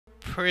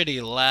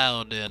pretty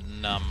loud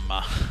in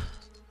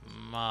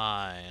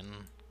mine.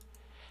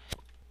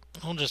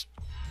 We'll just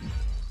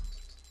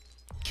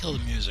kill the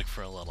music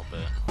for a little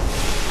bit.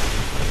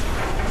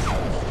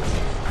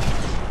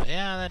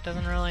 Yeah, that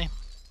doesn't really,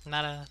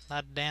 not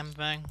a damn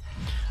thing.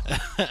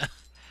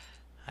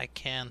 I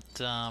can't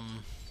I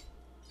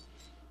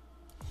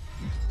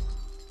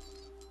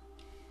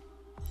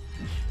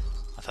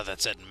thought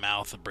that said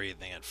mouth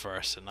breathing at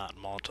first and not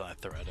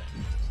multi-threading.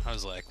 I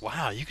was like,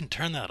 wow, you can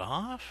turn that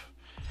off?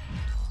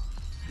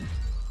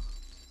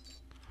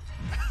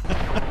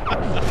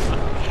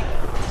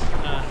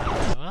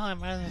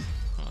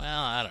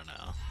 Well, I don't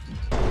know.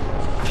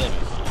 It'll be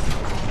fun.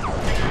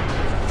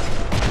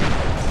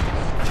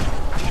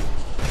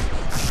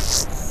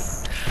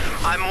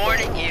 I'm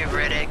warning you,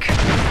 Riddick.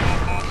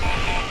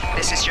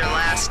 This is your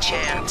last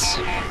chance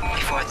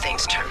before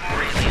things turn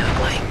really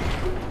ugly.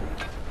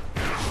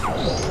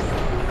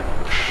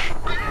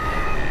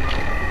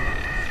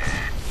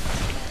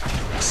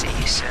 See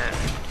you soon.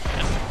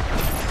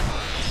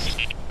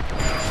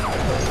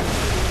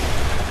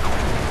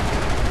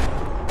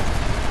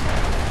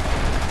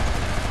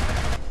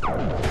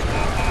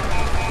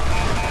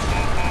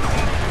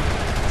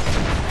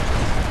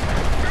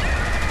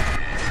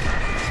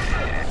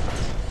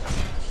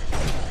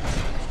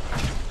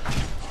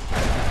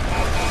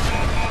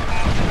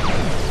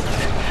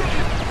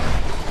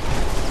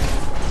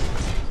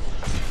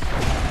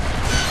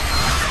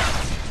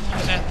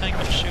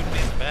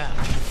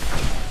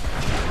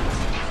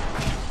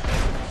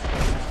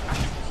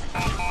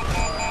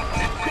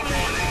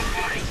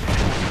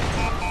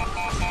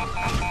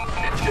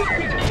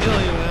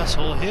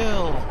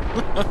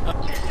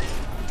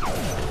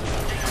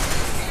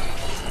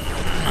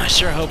 I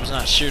sure hope it's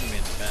not shooting me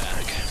in the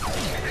back.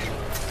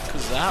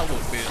 Because that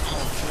would be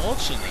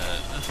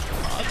unfortunate.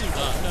 I do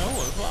not know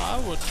what I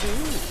would do.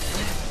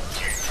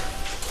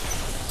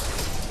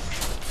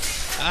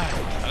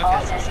 Okay.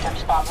 All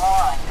systems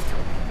online.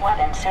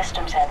 Weapon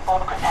systems at full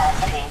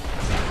capacity.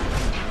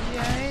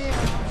 Yeah.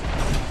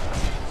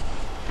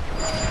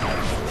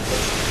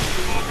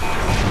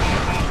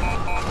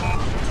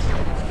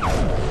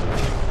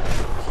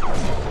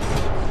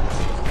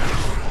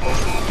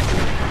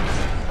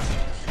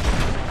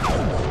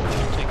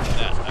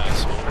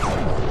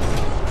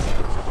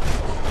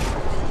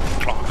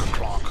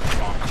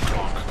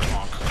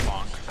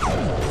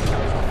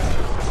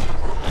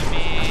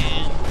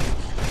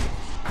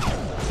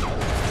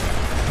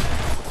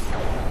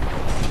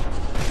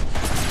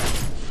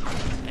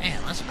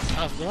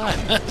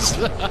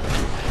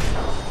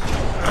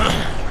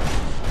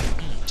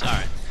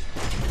 Sorry.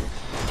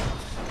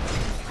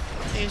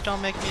 Please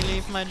don't make me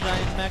leave my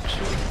giant mech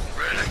suit.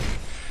 Riddick,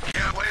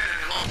 can't wait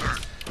any longer.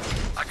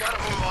 I gotta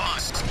move on.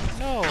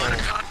 No. Line of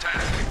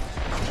contact.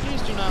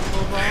 Please do not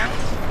move on.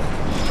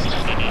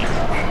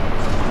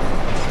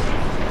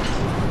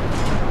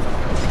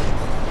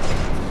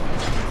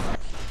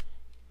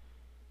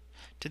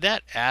 Did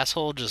that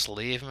asshole just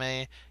leave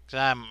me? 'Cause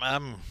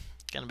I'm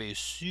gonna be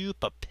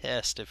super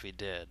pissed if he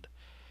did.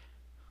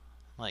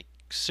 Like,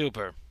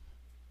 super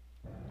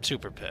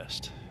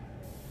pissed.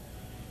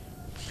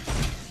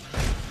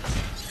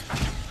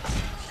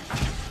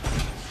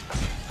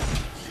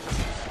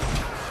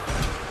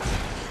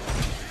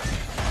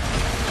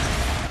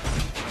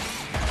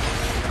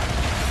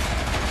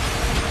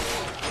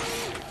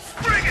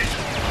 Bring it!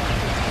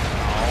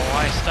 Oh,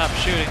 I stopped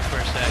shooting for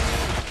a second.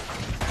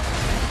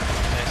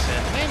 I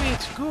said, maybe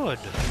it's good.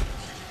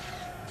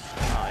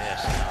 Oh,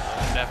 yes, no,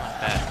 those are definitely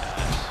bad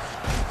guys.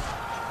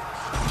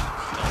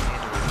 Don't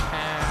need to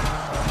repair.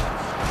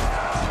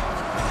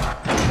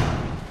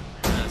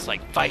 And it's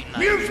like fighting.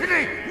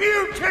 Mutiny!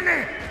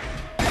 Mutiny!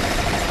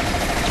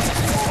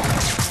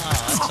 Oh,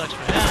 that sucks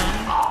for him.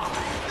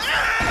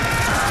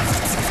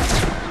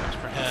 Sucks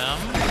for him.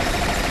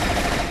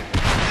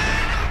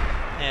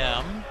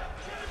 Him.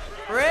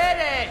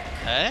 Riddick!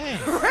 Hey.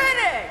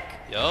 Riddick!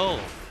 Yo.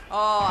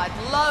 Oh, I'd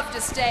love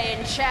to stay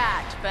and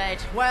chat,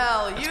 but,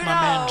 well, That's you my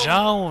know... man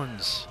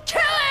Jones.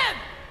 Kill him!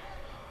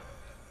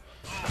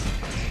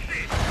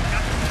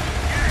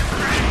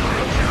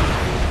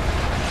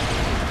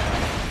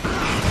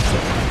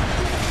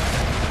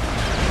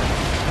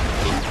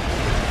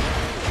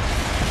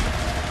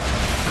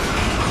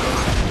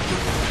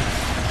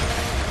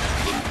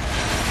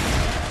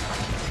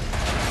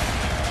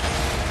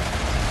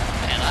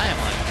 Man, I am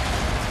like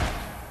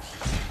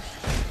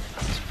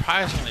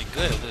surprisingly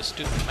good at this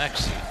stupid mech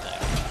suit thing.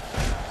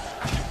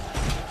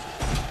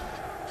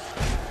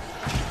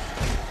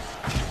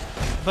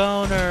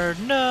 Boner,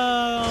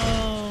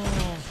 no!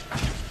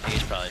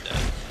 He's probably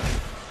dead.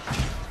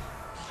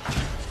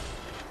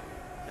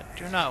 I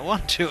do not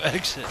want to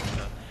exit,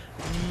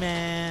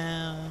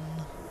 man.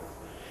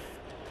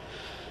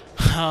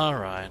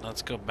 Alright,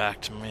 let's go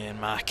back to me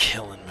and my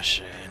killing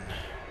machine.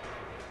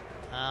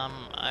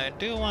 I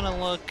do want to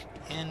look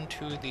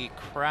into the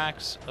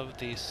cracks of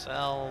the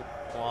cell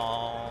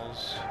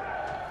walls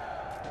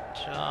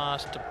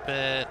just a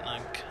bit.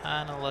 I'm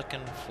kind of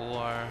looking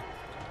for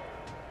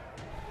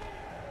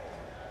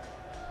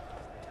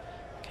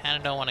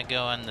kinda don't want to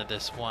go into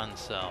this one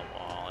cell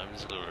wall. It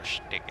was a little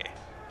sticky.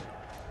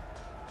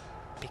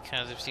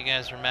 Because if you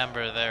guys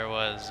remember, there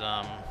was,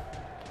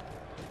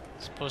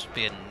 supposed to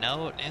be a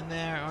note in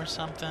there or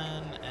something,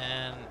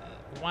 and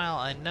while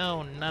I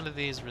know none of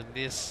these were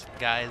this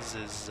guy's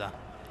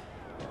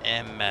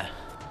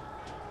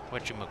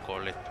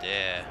whatchamacallit,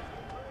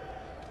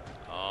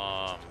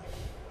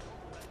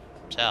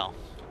 Sal.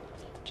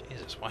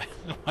 Jesus, why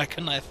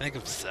couldn't I think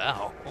of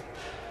Sal?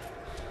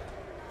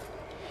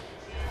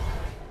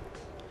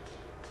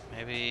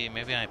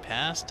 Maybe I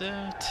passed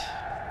it?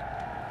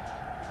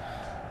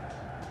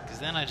 Because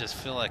then I just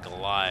feel like a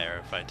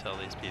liar if I tell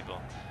these people.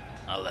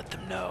 I'll let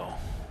them know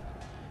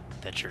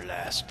that your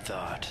last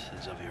thought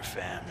is of your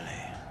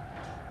family.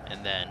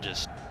 And then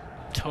just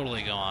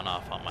totally going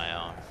off on my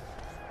own.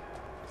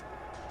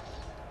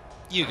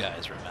 You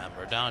guys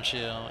remember, don't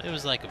you? It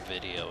was like a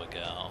video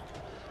ago.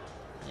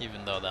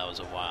 Even though that was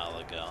a while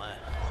ago.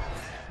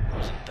 It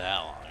wasn't that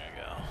long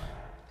ago.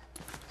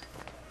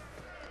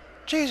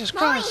 Jesus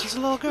Christ, it's a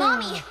little girl.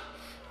 Mommy!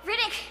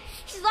 Riddick!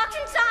 He's locked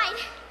inside!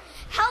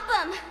 Help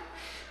him!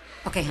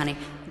 Okay, honey.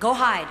 Go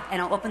hide,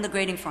 and I'll open the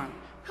grating for him.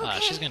 Ah,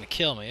 she's gonna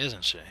kill me,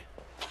 isn't she?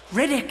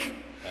 Riddick!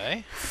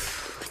 Hey?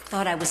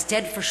 Thought I was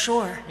dead for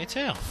sure. Me too.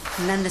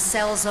 And then the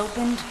cells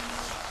opened.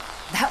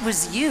 That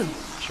was you.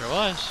 Sure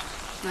was.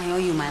 I owe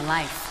you my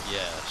life.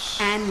 Yes.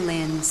 And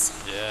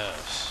Lynn's.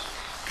 Yes.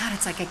 God,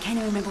 it's like I can't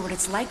even remember what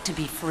it's like to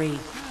be free.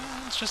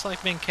 It's just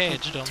like being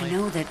caged, To only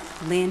know that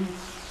Lynn,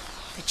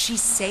 that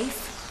she's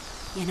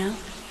safe, you know?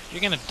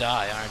 you're gonna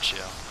die, aren't you?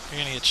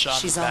 You're gonna get shot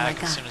She's in the all I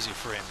back as got. soon as you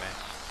free me.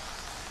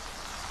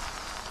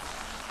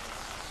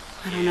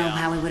 I don't know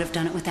how we would have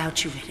done it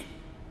without you, Riddick.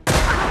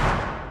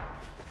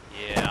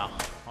 Yeah,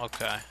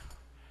 okay.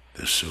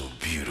 They're so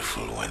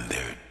beautiful when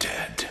they're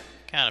dead.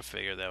 Kinda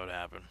figured that would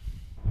happen.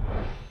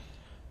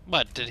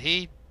 What, did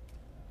he...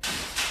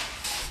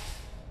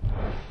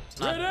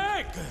 Not...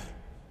 Riddick!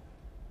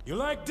 You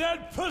like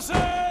dead pussy?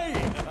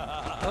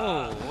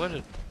 Oh, what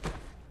did...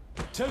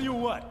 Tell you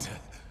what,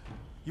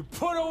 you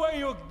put away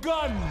your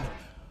gun,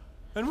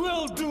 and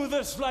we'll do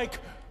this like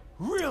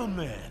real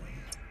men.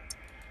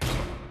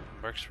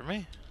 Works for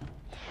me.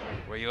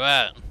 Where you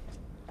at?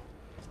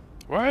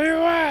 Where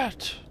you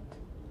at?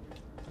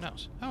 Who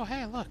knows? Oh,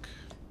 hey, look.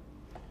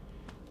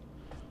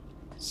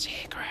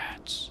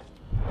 Secrets.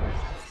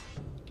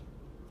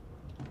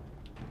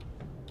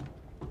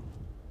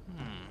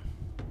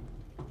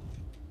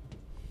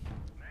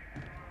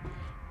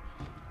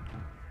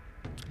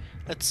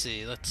 Let's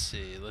see.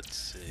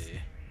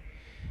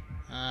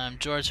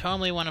 George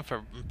Homely wanted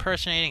for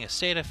impersonating a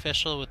state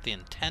official with the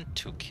intent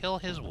to kill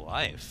his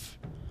wife.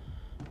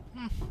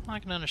 I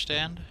can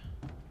understand.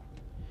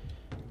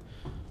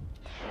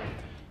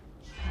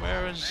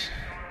 Where is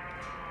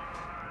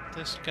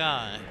this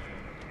guy?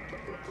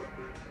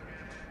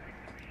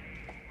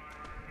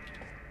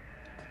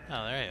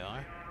 Oh, there you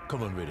are.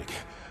 Come on, Riddick.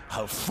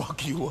 I'll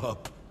fuck you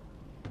up.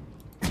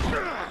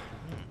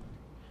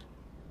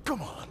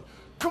 Come on.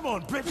 Come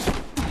on, bitch.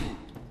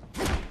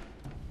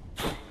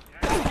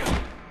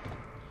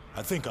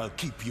 I think I'll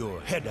keep your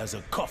head as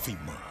a coffee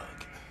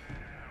mug.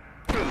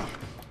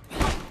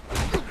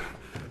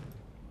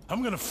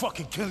 I'm gonna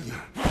fucking kill you.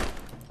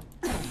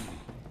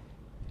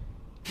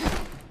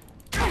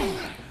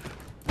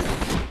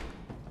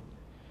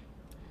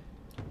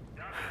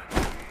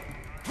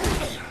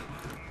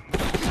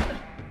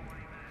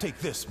 Take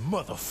this,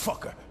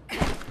 motherfucker.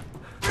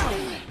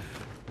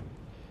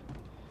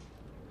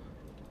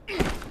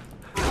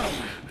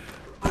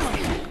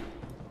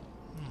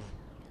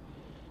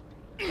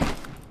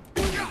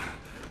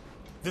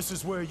 This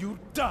is where you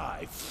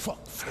die,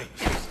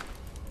 fuckface.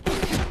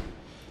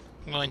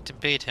 I'm going to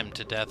beat him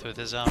to death with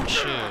his own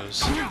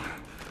shoes.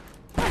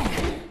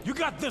 You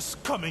got this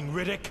coming,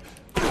 Riddick.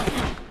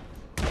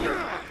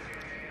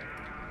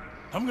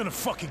 I'm gonna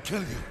fucking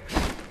kill you.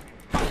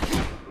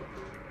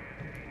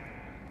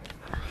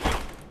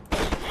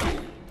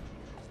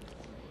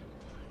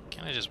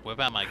 Can I just whip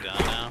out my gun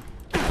now?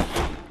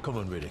 Come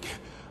on, Riddick.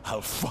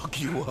 I'll fuck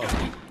you up.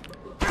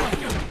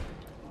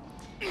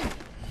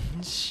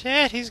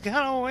 Shit, he's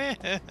gonna win!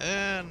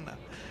 I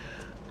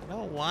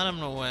don't want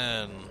him to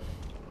win.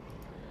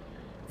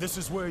 This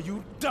is where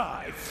you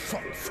die,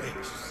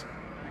 fuckface.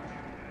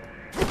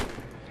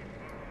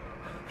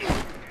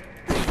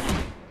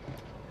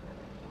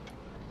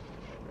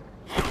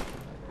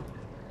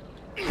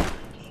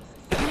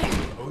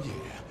 Oh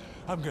yeah,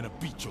 I'm gonna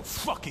beat your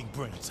fucking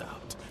brains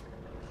out.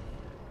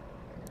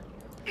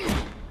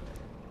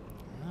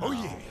 Oh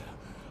yeah,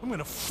 I'm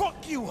gonna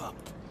fuck you up.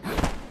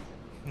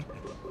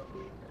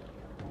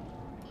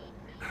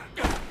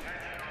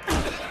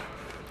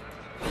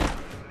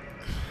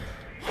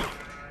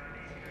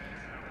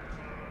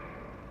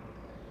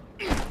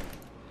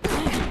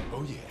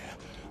 Oh yeah,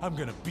 I'm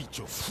gonna beat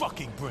your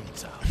fucking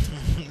brains out.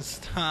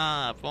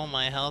 Stop. Won't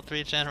my health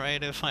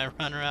regenerate if I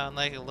run around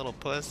like a little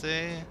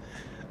pussy?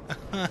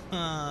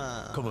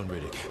 Come on,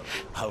 Riddick.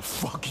 I'll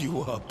fuck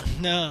you up.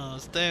 No,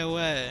 stay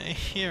away.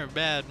 You're a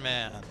bad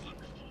man.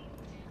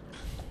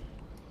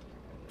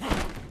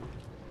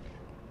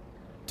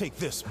 Take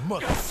this,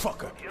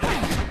 motherfucker.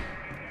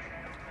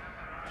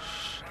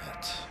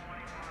 Shit.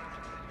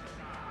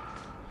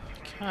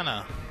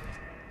 Kinda.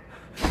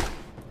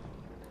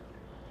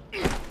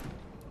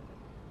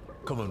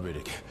 Come on,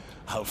 Riddick.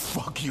 I'll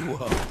fuck you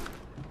up.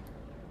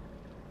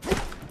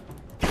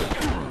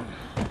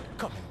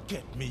 Come and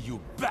get me,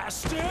 you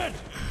bastard!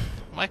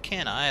 Why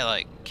can't I,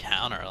 like,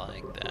 counter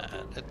like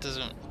that? It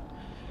doesn't...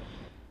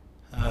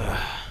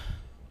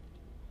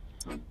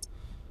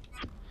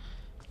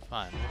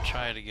 Fine, we'll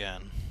try it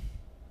again.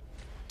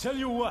 Tell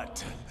you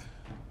what,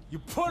 you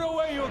put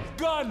away your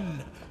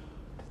gun,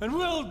 and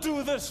we'll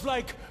do this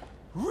like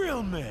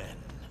real men.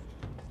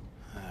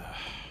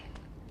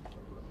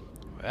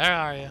 Where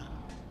are you?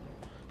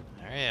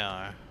 There you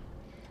are.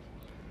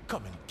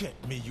 Come and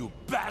get me, you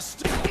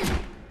bastard!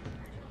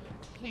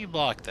 You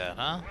blocked that,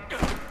 huh?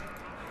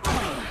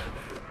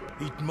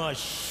 Eat my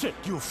shit,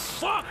 you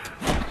fuck!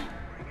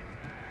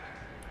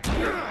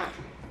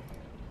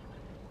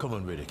 Come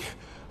on, Riddick.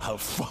 I'll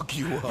fuck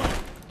you up.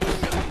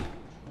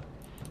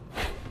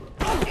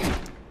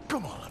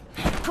 Come on.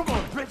 Come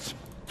on, bitch!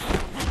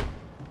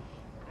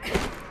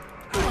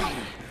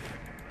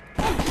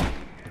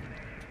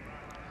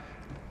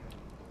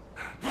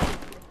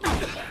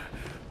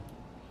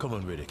 Come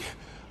on, Riddick.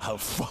 I'll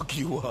fuck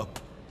you up.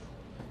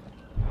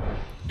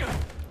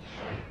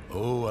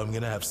 Oh, I'm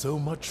gonna have so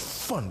much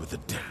fun with the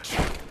dead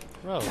chick.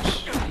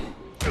 Gross.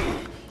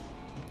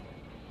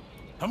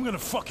 I'm gonna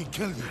fucking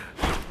kill you.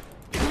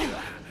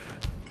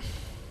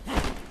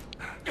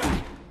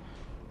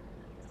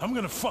 I'm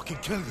gonna fucking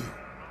kill you.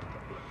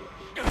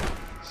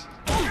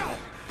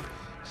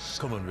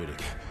 Come on,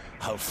 Riddick.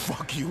 I'll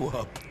fuck you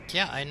up.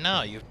 Yeah, I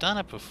know. You've done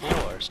it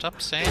before.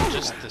 Stop saying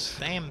just the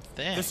same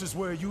thing. This is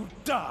where you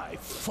die,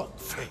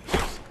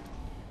 fuckface.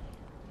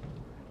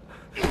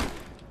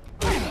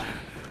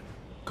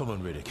 Come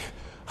on, Riddick.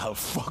 I'll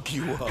fuck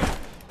you up.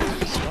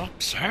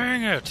 Stop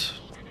saying it.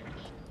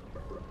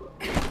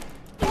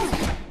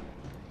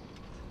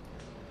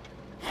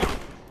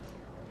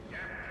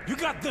 You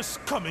got this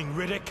coming,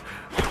 Riddick.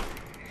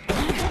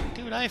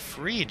 Dude, I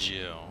freed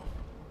you.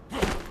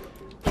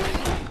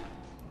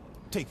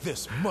 Take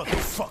this,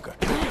 motherfucker.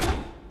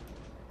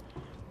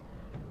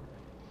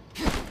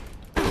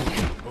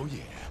 Oh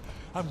yeah,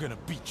 I'm gonna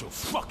beat your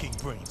fucking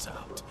brains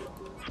out.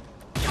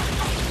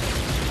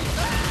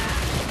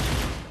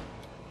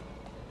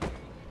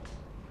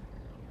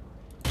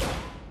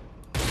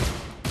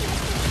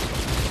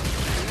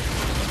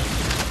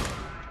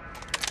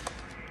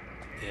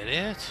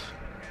 Idiot.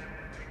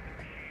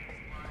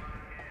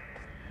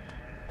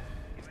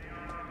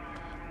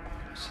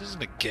 This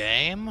isn't a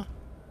game?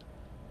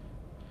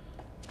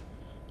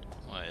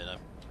 Wait,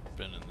 I've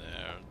been in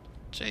there.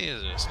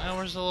 Jesus, now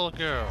where's the little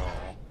girl?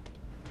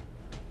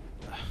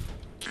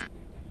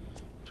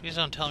 Please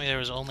don't tell me there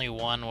was only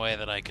one way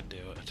that I could do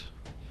it.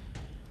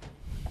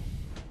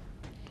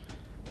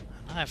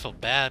 Now I feel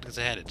bad because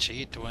I had to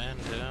cheat to win,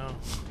 too.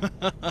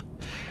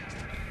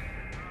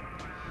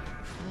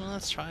 Well,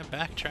 let's try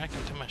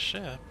backtracking to my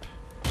ship.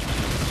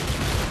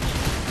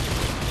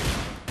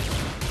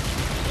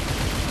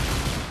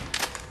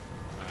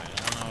 Alright, I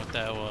don't know what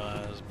that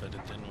was, but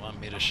it didn't want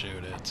me to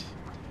shoot it.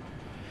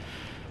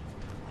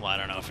 Well, I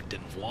don't know if it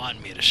didn't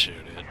want me to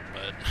shoot it,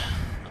 but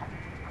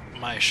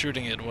my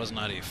shooting it was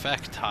not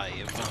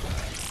effective.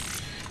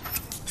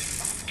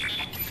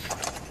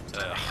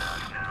 Ugh.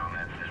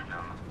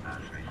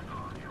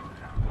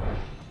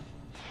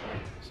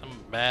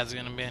 Something bad's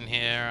gonna be in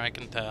here, I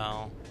can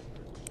tell.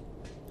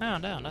 No,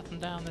 nothing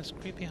down this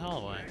creepy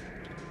hallway.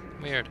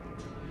 Weird.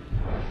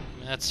 I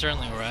mean, that's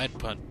certainly where I'd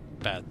put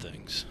bad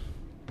things.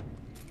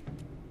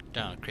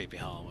 Down a creepy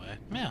hallway.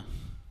 Yeah.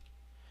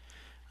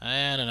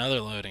 And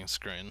another loading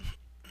screen.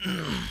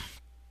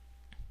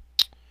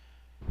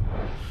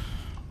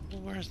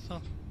 Where's the...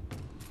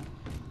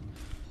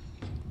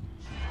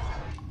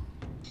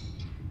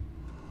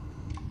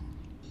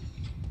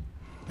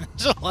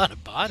 There's a lot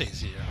of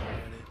bodies here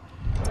already.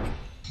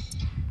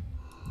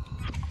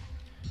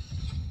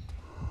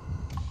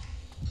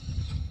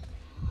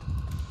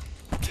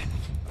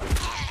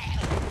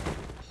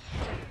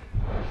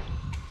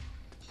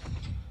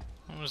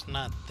 It was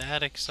not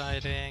that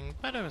exciting,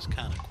 but it was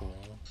kind of cool.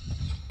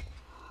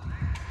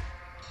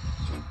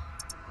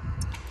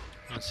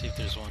 Let's see if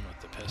there's one with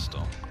the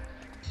pistol.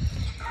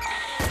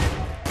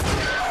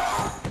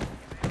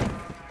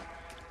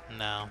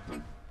 No.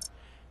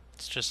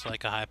 It's just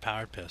like a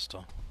high-powered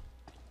pistol.